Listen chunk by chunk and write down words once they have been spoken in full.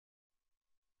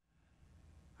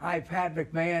Hi, Pat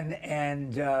McMahon,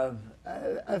 and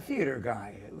a theater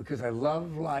guy, because I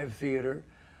love live theater,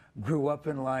 grew up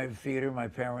in live theater. My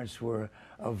parents were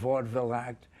a vaudeville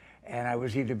act, and I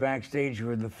was either backstage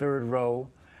or in the third row.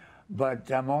 But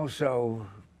I'm also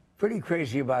pretty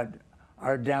crazy about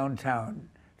our downtown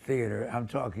theater. I'm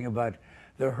talking about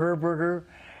the Herberger.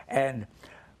 And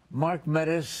Mark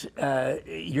Metis,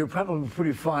 you're probably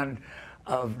pretty fond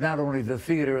of not only the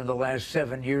theater in the last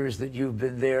 7 years that you've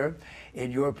been there. In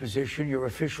your position, your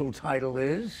official title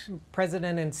is?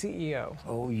 President and CEO.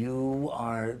 Oh, you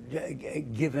are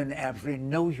given absolutely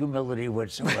no humility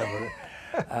whatsoever.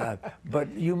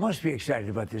 But you must be excited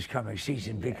about this coming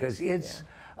season because it's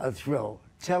a thrill.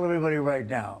 Tell everybody right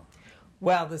now.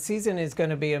 Well, the season is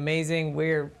going to be amazing.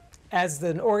 As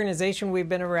an organization, we've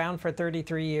been around for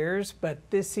 33 years, but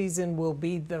this season will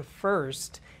be the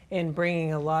first in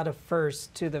bringing a lot of firsts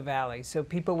to the Valley. So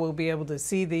people will be able to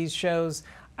see these shows.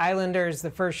 Islander is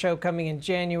the first show coming in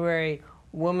January.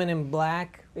 Woman in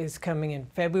Black is coming in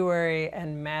February,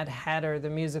 and Mad Hatter, the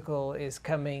musical, is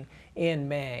coming in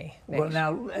May. Well,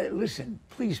 now, listen,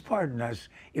 please pardon us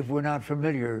if we're not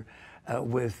familiar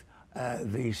with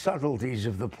the subtleties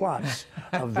of the plots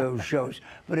of those shows.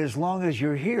 But as long as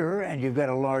you're here and you've got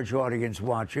a large audience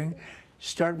watching,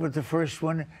 start with the first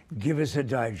one. Give us a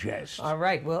digest. All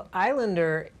right. Well,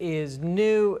 Islander is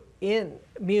new in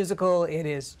musical. It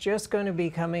is just going to be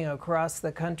coming across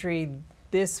the country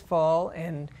this fall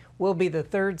and will be the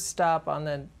third stop on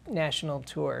the national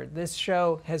tour. This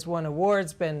show has won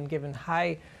awards, been given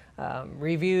high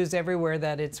reviews everywhere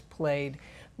that it's played.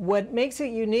 What makes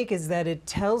it unique is that it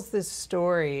tells this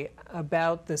story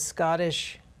about the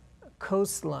Scottish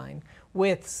coastline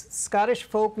with Scottish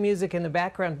folk music in the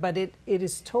background, but it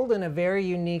is told in a very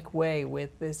unique way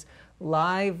with this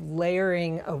live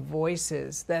layering of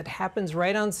voices that happens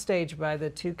right on stage by the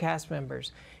two cast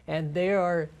members. And they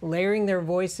are layering their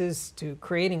voices to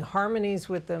creating harmonies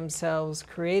with themselves,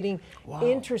 creating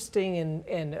interesting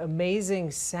and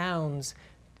amazing sounds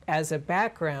as a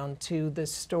background to the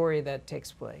story that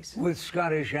takes place. With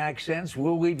Scottish accents,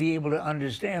 will we be able to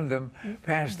understand them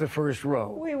past the first row?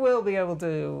 We will be able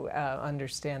to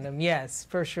understand them, yes,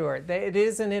 for sure. It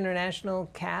is an international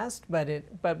cast, but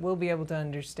we'll be able to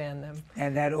understand them.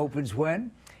 And that opens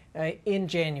when? In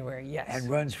January, yes. And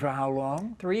runs for how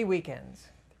long? 3 weekends.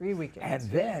 3 weekends.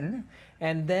 And then?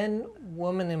 And then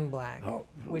Woman in Black,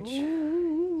 which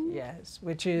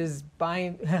is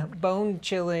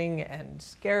bone-chilling and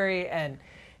scary and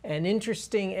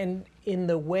interesting, and in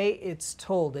the way it's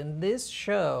told. And this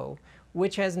show,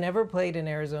 which has never played in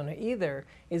Arizona either,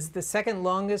 is the second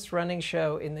longest running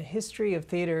show in the history of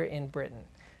theater in Britain.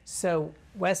 So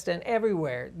West End,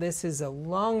 everywhere, this is a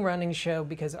long-running show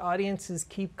because audiences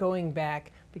keep going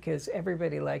back because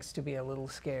everybody likes to be a little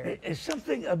scared. It's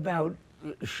something about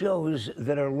shows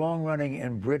that are long-running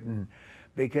in Britain,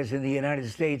 because in the United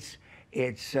States,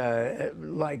 it's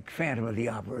like Phantom of the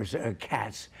Opera,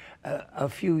 Cats, a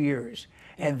few years.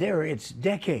 And there it's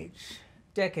decades.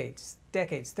 Decades,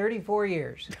 34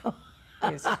 years.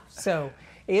 So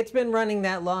it's been running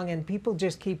that long, and people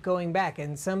just keep going back.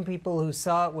 And some people who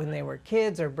saw it when they were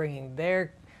kids are bringing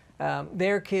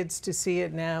their kids to see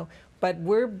it now. But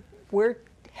we're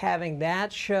having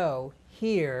that show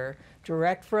here,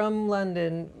 direct from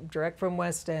London, direct from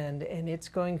West End, and it's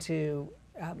going to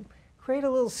create a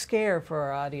little scare for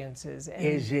our audiences. And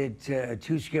is it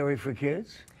too scary for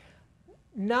kids?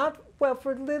 Not, well,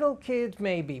 for little kids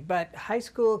maybe, but high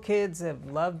school kids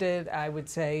have loved it. I would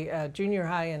say junior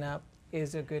high and up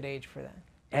is a good age for that.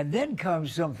 And then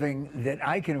comes something that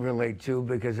I can relate to,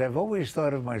 because I've always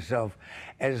thought of myself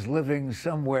as living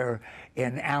somewhere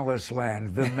in Alice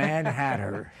Land, the Mad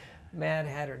Hatter. Mad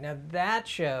Hatter. Now that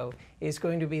show is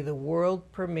going to be the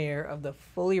world premiere of the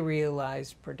fully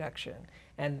realized production.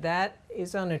 And that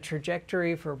is on a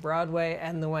trajectory for Broadway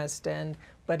and the West End,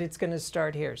 but it's going to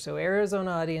start here. So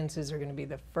Arizona audiences are going to be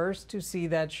the first to see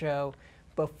that show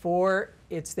before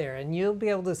it's there. And you'll be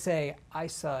able to say, I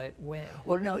saw it when.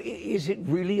 Well, now, is it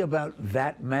really about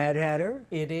that Mad Hatter?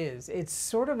 It is. It's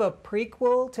sort of a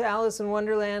prequel to Alice in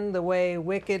Wonderland, the way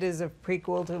Wicked is a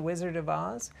prequel to Wizard of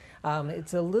Oz.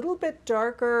 It's a little bit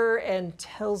darker and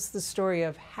tells the story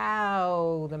of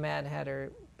how the Mad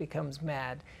Hatter becomes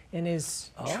mad and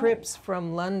his trips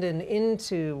from London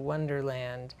into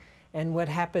Wonderland, and what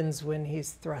happens when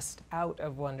he's thrust out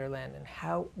of Wonderland, and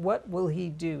what will he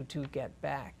do to get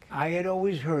back? I had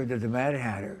always heard that the Mad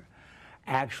Hatter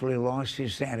actually lost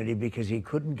his sanity because he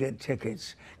couldn't get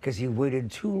tickets because he waited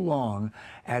too long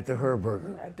at the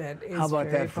Herberger. That is How about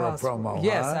very that possible. for a promo?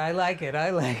 Yes, huh? I like it. I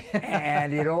like it.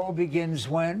 And it all begins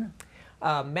when?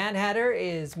 Mad Hatter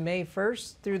is May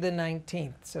 1st through the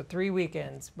 19th, so 3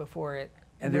 weekends before it.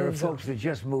 And there are moves on. folks that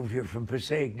just moved here from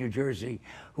Passaic, New Jersey,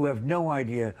 who have no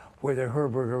idea where the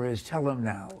Herberger is. Tell them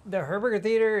now. The Herberger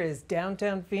Theater is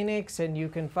downtown Phoenix, and you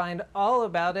can find all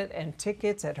about it and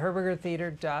tickets at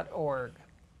herbergertheater.org.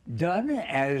 Done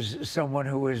as someone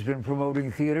who has been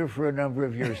promoting theater for a number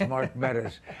of years, Mark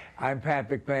Meadows. I'm Pat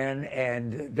McMahon,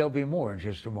 and there'll be more in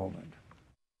just a moment.